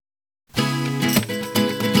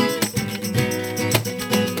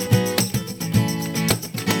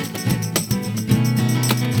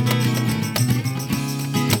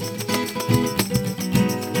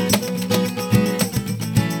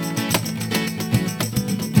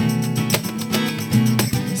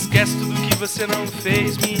você não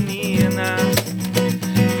fez, menina.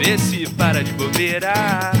 Vê se para de bobeira.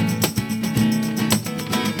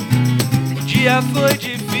 O dia foi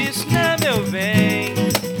difícil, né, meu bem?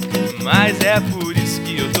 Mas é por isso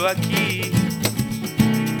que eu tô aqui.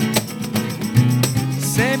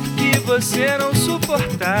 Sempre que você não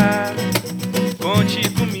suportar, conte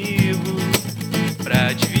comigo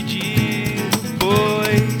pra dividir.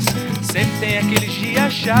 Pois sempre tem aqueles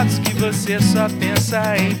dias chatos que você só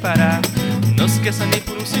pensa em parar. Não se esqueça nem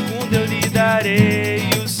por um segundo, eu lhe darei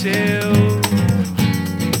o seu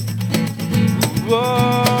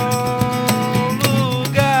lugar.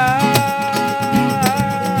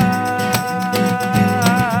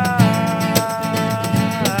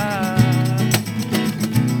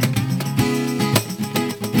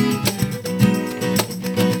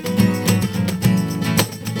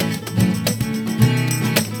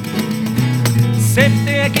 Sempre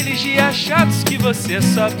tem aqueles dias chatos que você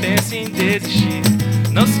só pensa em desistir.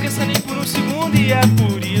 Não se esqueça nem por um segundo, e é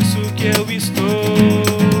por isso que eu estou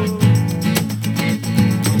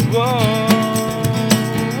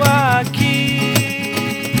aqui.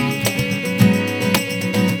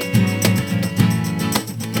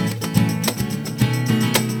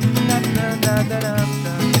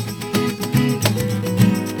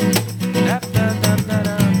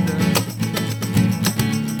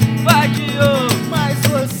 Vai, Diogo! Mas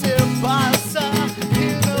você passa e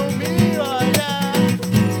não me olha.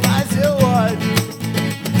 Mas eu olho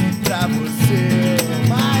pra você.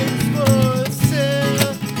 Mas você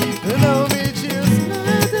não me diz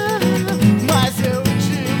nada. Mas eu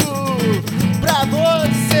digo pra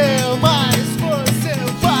você. Mas você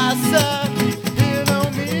passa e não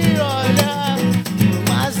me olha.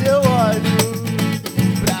 Mas eu olho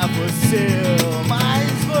pra você.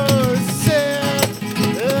 Mas você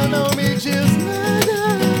não me diz nada.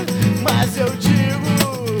 Mas eu digo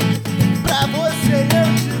pra você, eu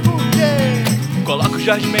digo quem? Coloca o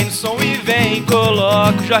Jorge Ben no som e vem.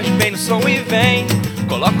 Coloca o Jorge Ben no som e vem.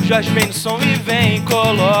 Coloca o Jorge Ben no som e vem.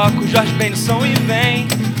 Coloca o Jorge Ben no som e vem.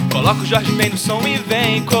 Coloca o Jorge Ben no som e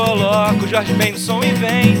vem. Coloca o Jorge Ben no som e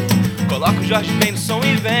vem. Coloca o Jorge Ben no som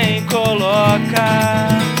e vem.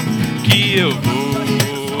 Coloca que eu vou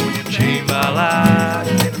te embalar,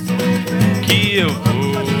 que eu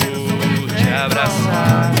vou te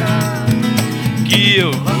abraçar, que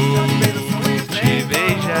eu vou te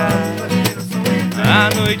beijar a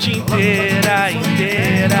noite inteira,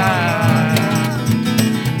 inteira,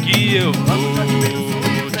 que eu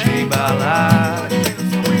vou te embalar,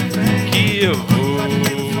 que eu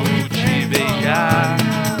vou te beijar,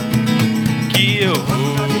 que eu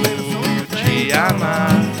vou te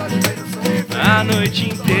amar a noite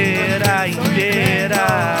inteira,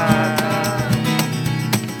 inteira.